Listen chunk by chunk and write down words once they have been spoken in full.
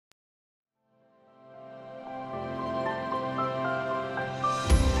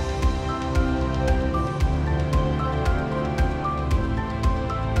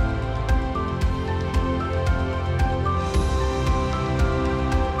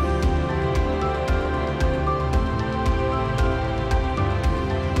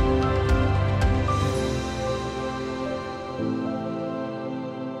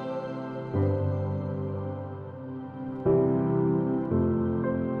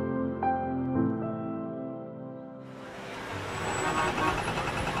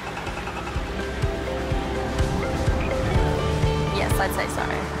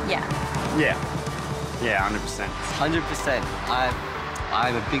Yeah. Yeah, 100%. 100%.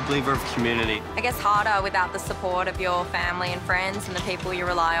 I'm a big believer of community. I guess harder without the support of your family and friends and the people you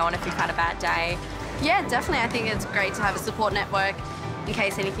rely on if you've had a bad day. Yeah, definitely. I think it's great to have a support network in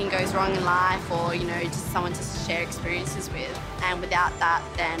case anything goes wrong in life, or, you know, just someone to share experiences with. And without that,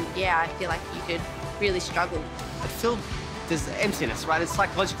 then, yeah, I feel like you could really struggle. I feel there's emptiness, right? It's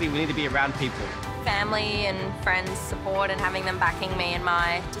psychologically we need to be around people. Family and friends' support and having them backing me in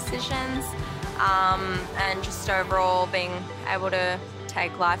my decisions, and just overall being able to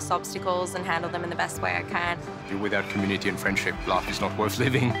take life's obstacles and handle them in the best way I can. Without community and friendship, life is not worth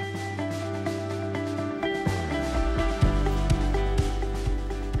living.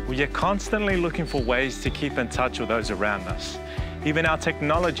 We are constantly looking for ways to keep in touch with those around us. Even our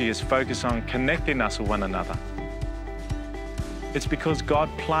technology is focused on connecting us with one another. It's because God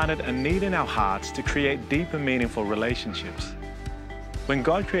planted a need in our hearts to create deep and meaningful relationships. When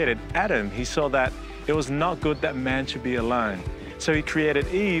God created Adam, he saw that it was not good that man should be alone. So he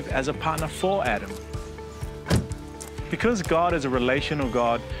created Eve as a partner for Adam. Because God is a relational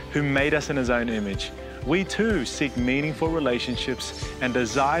God who made us in his own image, we too seek meaningful relationships and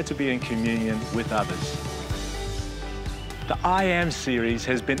desire to be in communion with others. The I Am series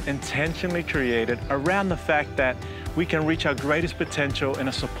has been intentionally created around the fact that we can reach our greatest potential in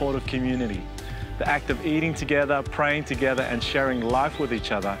a supportive community. The act of eating together, praying together, and sharing life with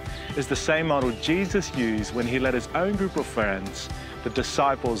each other is the same model Jesus used when he led his own group of friends, the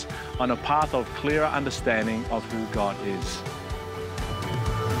disciples, on a path of clearer understanding of who God is.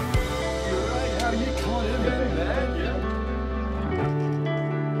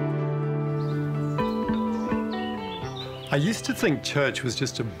 I used to think church was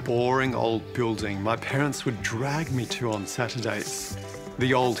just a boring old building my parents would drag me to on Saturdays.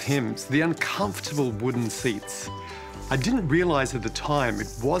 The old hymns, the uncomfortable wooden seats. I didn't realize at the time it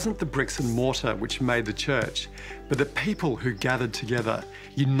wasn't the bricks and mortar which made the church, but the people who gathered together,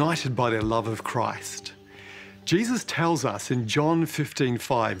 united by their love of Christ. Jesus tells us in John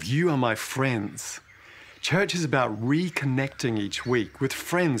 15:5, "You are my friends." Church is about reconnecting each week with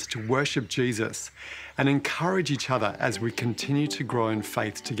friends to worship Jesus and encourage each other as we continue to grow in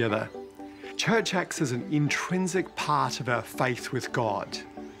faith together. Church acts as an intrinsic part of our faith with God.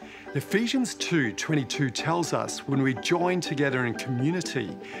 Ephesians 2:22 tells us when we join together in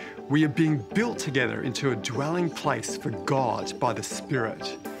community, we are being built together into a dwelling place for God by the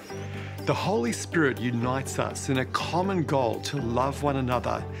Spirit. The Holy Spirit unites us in a common goal to love one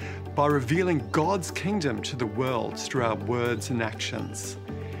another by revealing God's kingdom to the world through our words and actions.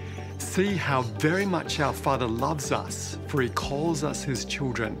 See how very much our Father loves us, for he calls us his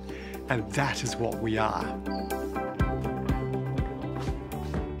children, and that is what we are.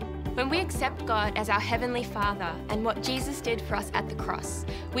 When we accept God as our Heavenly Father and what Jesus did for us at the cross,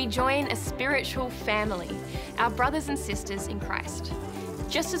 we join a spiritual family, our brothers and sisters in Christ.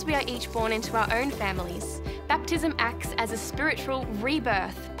 Just as we are each born into our own families, baptism acts as a spiritual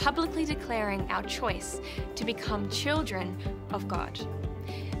rebirth, publicly declaring our choice to become children of God.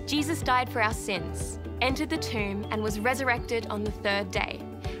 Jesus died for our sins, entered the tomb, and was resurrected on the third day.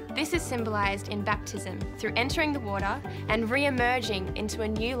 This is symbolized in baptism through entering the water and re-emerging into a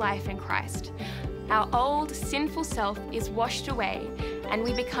new life in Christ. Our old sinful self is washed away and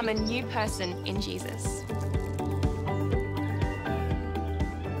we become a new person in Jesus.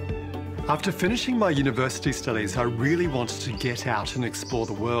 After finishing my university studies, I really wanted to get out and explore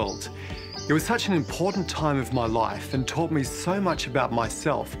the world. It was such an important time of my life and taught me so much about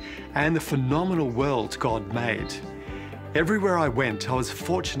myself and the phenomenal world God made. Everywhere I went, I was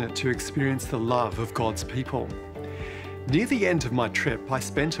fortunate to experience the love of God's people. Near the end of my trip, I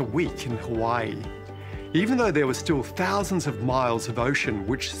spent a week in Hawaii. Even though there were still thousands of miles of ocean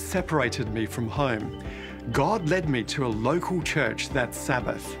which separated me from home, God led me to a local church that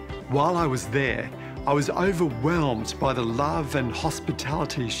Sabbath. While I was there, I was overwhelmed by the love and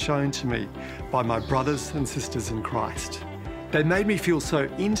hospitality shown to me by my brothers and sisters in Christ. They made me feel so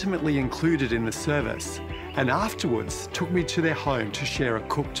intimately included in the service, and afterwards took me to their home to share a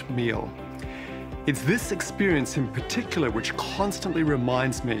cooked meal. It's this experience in particular which constantly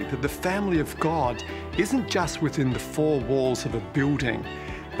reminds me that the family of God isn't just within the four walls of a building,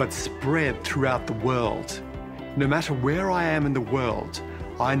 but spread throughout the world. No matter where I am in the world,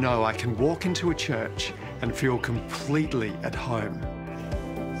 I know I can walk into a church and feel completely at home.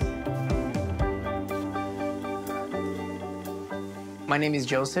 My name is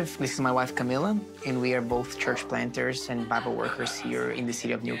Joseph, this is my wife Camilla, and we are both church planters and Bible workers here in the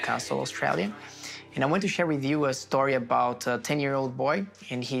city of Newcastle, Australia. And I want to share with you a story about a 10-year-old boy,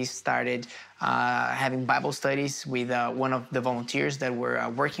 and he started having Bible studies with one of the volunteers that were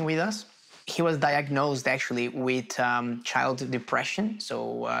working with us. He was diagnosed actually with child depression. So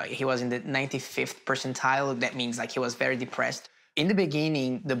he was in the 95th percentile. That means like he was very depressed. In the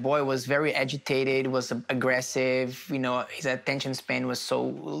beginning, the boy was very agitated, was aggressive, you know, his attention span was so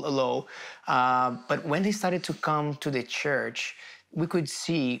low. But when they started to come to the church, we could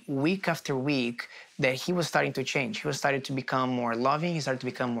see week after week that he was starting to change. He was starting to become more loving, he started to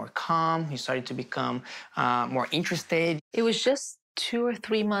become more calm, he started to become more interested. It was just 2 or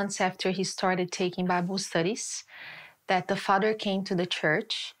 3 months after he started taking Bible studies that the father came to the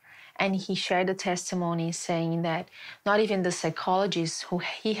church and he shared a testimony saying that not even the psychologist who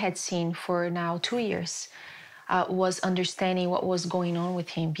he had seen for now 2 years was understanding what was going on with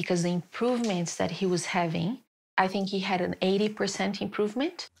him, because the improvements that he was having, I think he had an 80%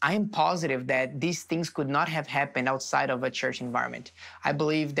 improvement. I am positive that these things could not have happened outside of a church environment. I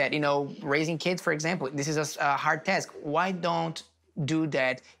believe that, you know, raising kids, for example, this is a hard task. Why don't do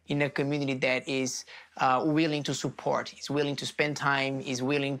that in a community that is willing to support, is willing to spend time, is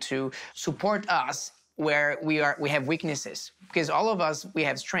willing to support us where we have weaknesses? Because all of us, we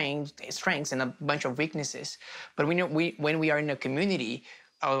have strengths and a bunch of weaknesses. But when we are in a community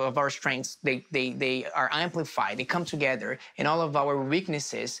of our strengths, they are amplified, they come together, and all of our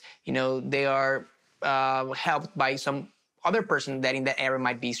weaknesses, you know, they are helped by some other person that in that area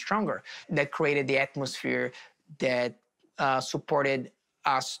might be stronger. That created the atmosphere that supported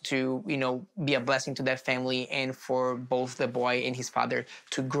us to, you know, be a blessing to that family, and for both the boy and his father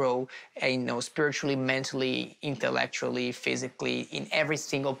to grow, you know, spiritually, mentally, intellectually, physically, in every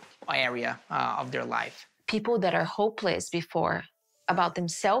single area of their life. People that are hopeless before about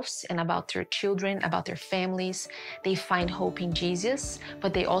themselves and about their children, about their families, they find hope in Jesus,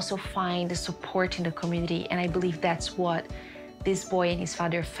 but they also find the support in the community. And I believe that's what this boy and his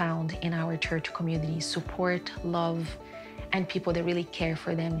father found in our church community: support, love, and people that really care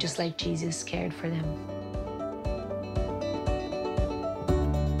for them, just like Jesus cared for them.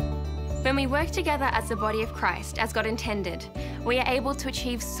 When we work together as the body of Christ, as God intended, we are able to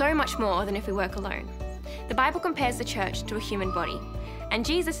achieve so much more than if we work alone. The Bible compares the church to a human body, and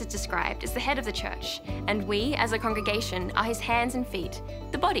Jesus is described as the head of the church, and we, as a congregation, are his hands and feet,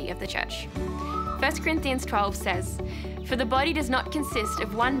 the body of the church. 1 Corinthians 12 says, "For the body does not consist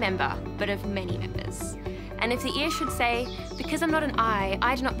of one member, but of many members. And if the ear should say, 'Because I'm not an eye,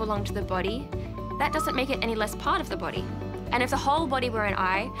 I do not belong to the body,' that doesn't make it any less part of the body. And if the whole body were an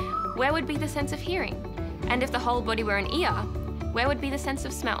eye, where would be the sense of hearing? And if the whole body were an ear, where would be the sense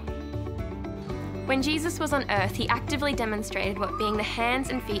of smell?" When Jesus was on earth, he actively demonstrated what being the hands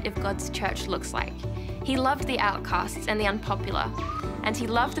and feet of God's church looks like. He loved the outcasts and the unpopular, and he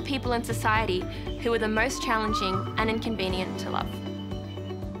loved the people in society who were the most challenging and inconvenient to love.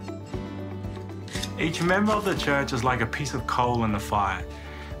 Each member of the church is like a piece of coal in the fire.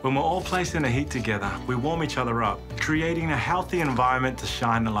 When we're all placed in the heat together, we warm each other up, creating a healthy environment to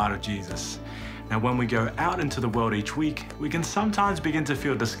shine the light of Jesus. Now, when we go out into the world each week, we can sometimes begin to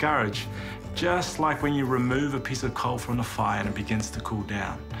feel discouraged, just like when you remove a piece of coal from the fire and it begins to cool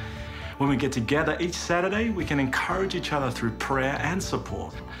down. When we get together each Saturday, we can encourage each other through prayer and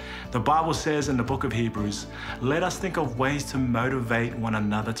support. The Bible says in the book of Hebrews, "Let us think of ways to motivate one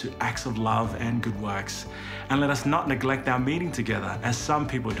another to acts of love and good works. And let us not neglect our meeting together, as some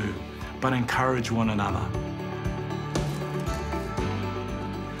people do, but encourage one another."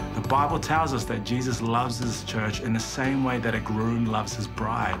 The Bible tells us that Jesus loves his church in the same way that a groom loves his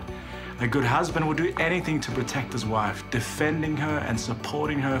bride. A good husband will do anything to protect his wife, defending her and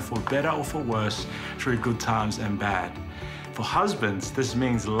supporting her for better or for worse through good times and bad. For husbands, this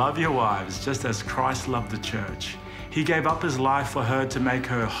means love your wives just as Christ loved the church. He gave up his life for her to make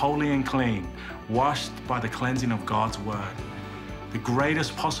her holy and clean, washed by the cleansing of God's word. The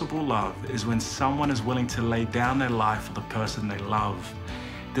greatest possible love is when someone is willing to lay down their life for the person they love.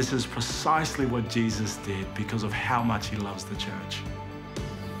 This is precisely what Jesus did because of how much he loves the church.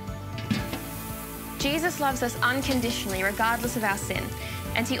 Jesus loves us unconditionally, regardless of our sin,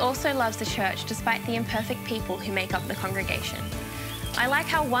 and he also loves the church despite the imperfect people who make up the congregation. I like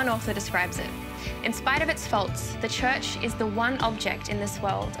how one author describes it. In spite of its faults, the church is the one object in this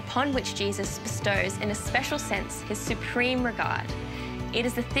world upon which Jesus bestows, in a special sense, his supreme regard. It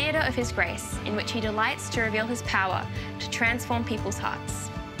is the theatre of his grace, in which he delights to reveal his power to transform people's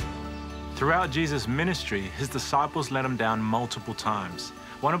hearts. Throughout Jesus' ministry, his disciples let him down multiple times.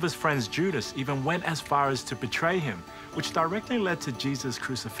 One of his friends, Judas, even went as far as to betray him, which directly led to Jesus'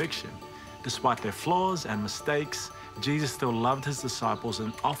 crucifixion. Despite their flaws and mistakes, Jesus still loved his disciples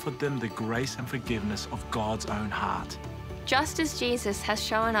and offered them the grace and forgiveness of God's own heart. Just as Jesus has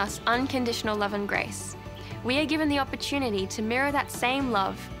shown us unconditional love and grace, we are given the opportunity to mirror that same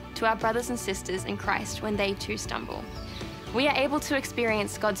love to our brothers and sisters in Christ when they too stumble. We are able to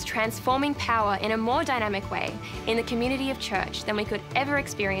experience God's transforming power in a more dynamic way in the community of church than we could ever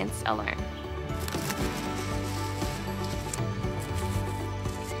experience alone.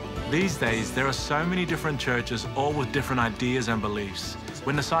 These days, there are so many different churches, all with different ideas and beliefs.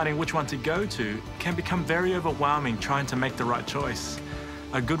 When deciding which one to go to, it can become very overwhelming trying to make the right choice.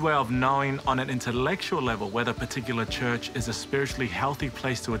 A good way of knowing on an intellectual level whether a particular church is a spiritually healthy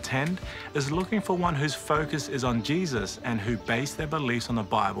place to attend is looking for one whose focus is on Jesus and who base their beliefs on the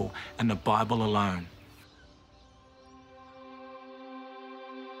Bible and the Bible alone.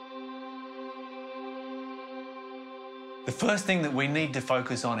 The first thing that we need to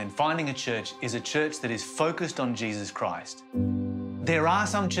focus on in finding a church is a church that is focused on Jesus Christ. There are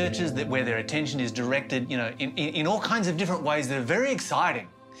some churches where their attention is directed, in all kinds of different ways that are very exciting.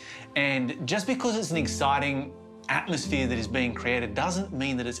 And just because it's an exciting atmosphere that is being created doesn't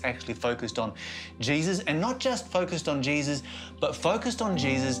mean that it's actually focused on Jesus, and not just focused on Jesus, but focused on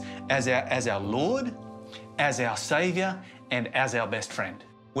Jesus as our Lord, as our Savior, and as our best friend.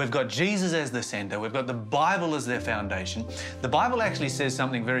 We've got Jesus as the center. We've got the Bible as their foundation. The Bible actually says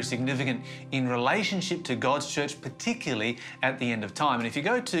something very significant in relationship to God's church, particularly at the end of time. And if you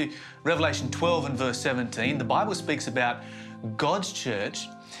go to Revelation 12 and verse 17, the Bible speaks about God's church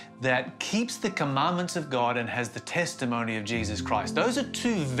that keeps the commandments of God and has the testimony of Jesus Christ. Those are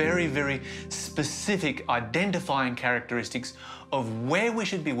two very, very specific identifying characteristics of where we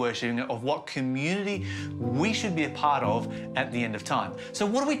should be worshiping, of what community we should be a part of at the end of time. So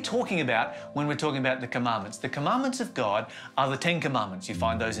what are we talking about when we're talking about the commandments? The commandments of God are the 10 commandments. You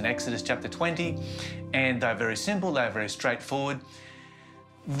find those in Exodus chapter 20, and they're very simple, they're very straightforward.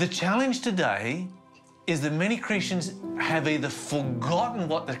 The challenge today is that many Christians have either forgotten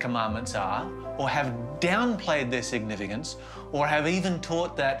what the commandments are, or have downplayed their significance, or have even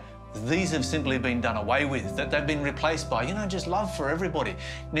taught that these have simply been done away with, that they've been replaced by, just love for everybody.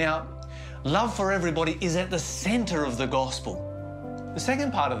 Now, love for everybody is at the center of the gospel. The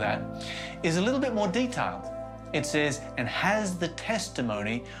second part of that is a little bit more detailed. It says, and has the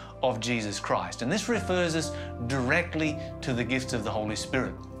testimony of Jesus Christ. And this refers us directly to the gift of the Holy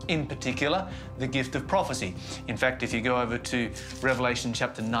Spirit. In particular, the gift of prophecy. In fact, if you go over to Revelation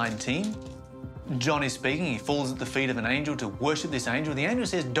chapter 19, John is speaking. He falls at the feet of an angel to worship this angel. The angel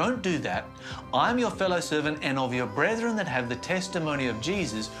says, don't do that. I'm your fellow servant and of your brethren that have the testimony of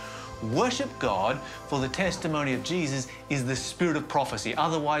Jesus. Worship God, for the testimony of Jesus is the spirit of prophecy,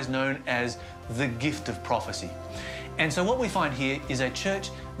 otherwise known as the gift of prophecy. And so what we find here is a church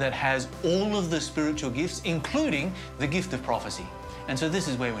that has all of the spiritual gifts, including the gift of prophecy. And so this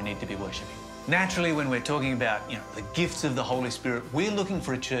is where we need to be worshiping. Naturally, when we're talking about, the gifts of the Holy Spirit, we're looking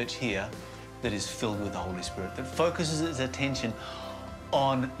for a church here that is filled with the Holy Spirit, that focuses its attention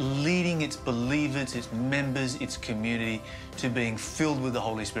on leading its believers, its members, its community to being filled with the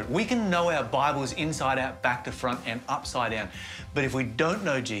Holy Spirit. We can know our Bibles inside out, back to front, and upside down. But if we don't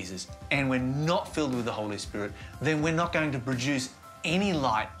know Jesus and we're not filled with the Holy Spirit, then we're not going to produce any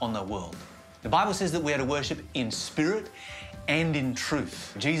light on the world. The Bible says that we are to worship in spirit and in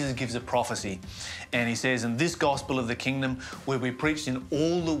truth. Jesus gives a prophecy, and he says, "And this gospel of the kingdom will be preached in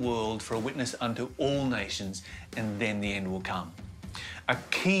all the world for a witness unto all nations, and then the end will come." A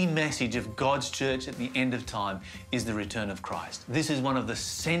key message of God's church at the end of time is the return of Christ. This is one of the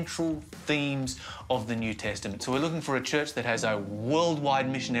central themes of the New Testament. So we're looking for a church that has a worldwide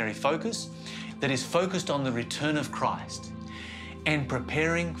missionary focus, that is focused on the return of Christ and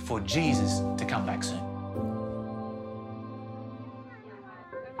preparing for Jesus to come back soon.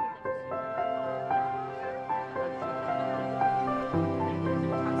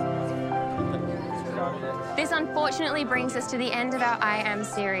 This unfortunately brings us to the end of our I Am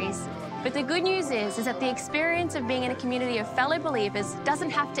series. But the good news is that the experience of being in a community of fellow believers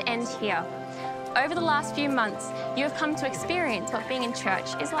doesn't have to end here. Over the last few months, you have come to experience what being in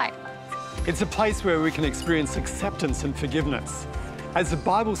church is like. It's a place where we can experience acceptance and forgiveness. As the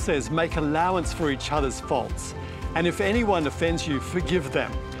Bible says, make allowance for each other's faults. And if anyone offends you, forgive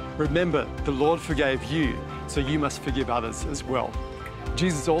them. Remember, the Lord forgave you, so you must forgive others as well.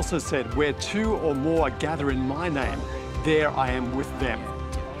 Jesus also said, where two or more gather in my name, there I am with them.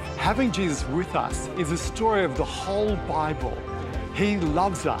 Having Jesus with us is a story of the whole Bible. He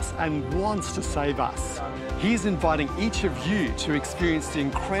loves us and wants to save us. He's inviting each of you to experience the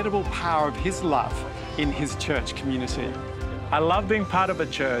incredible power of his love in his church community. I love being part of a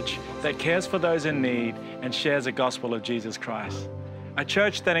church that cares for those in need and shares the gospel of Jesus Christ. A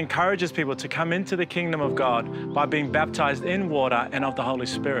church that encourages people to come into the kingdom of God by being baptized in water and of the Holy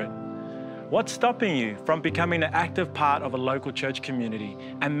Spirit. What's stopping you from becoming an active part of a local church community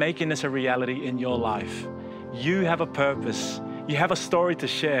and making this a reality in your life? You have a purpose. You have a story to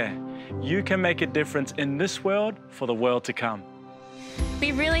share. You can make a difference in this world for the world to come.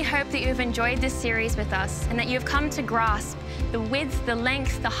 We really hope that you've enjoyed this series with us and that you've come to grasp the width, the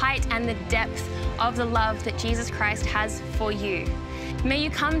length, the height and the depth of the love that Jesus Christ has for you. May you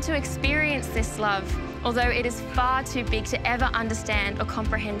come to experience this love, although it is far too big to ever understand or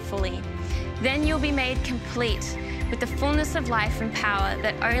comprehend fully. Then you'll be made complete with the fullness of life and power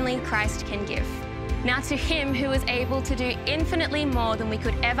that only Christ can give. Now to Him who is able to do infinitely more than we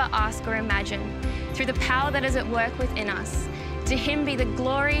could ever ask or imagine, through the power that is at work within us, to Him be the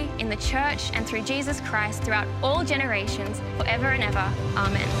glory in the church and through Jesus Christ throughout all generations, forever and ever.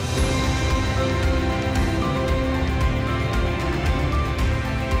 Amen.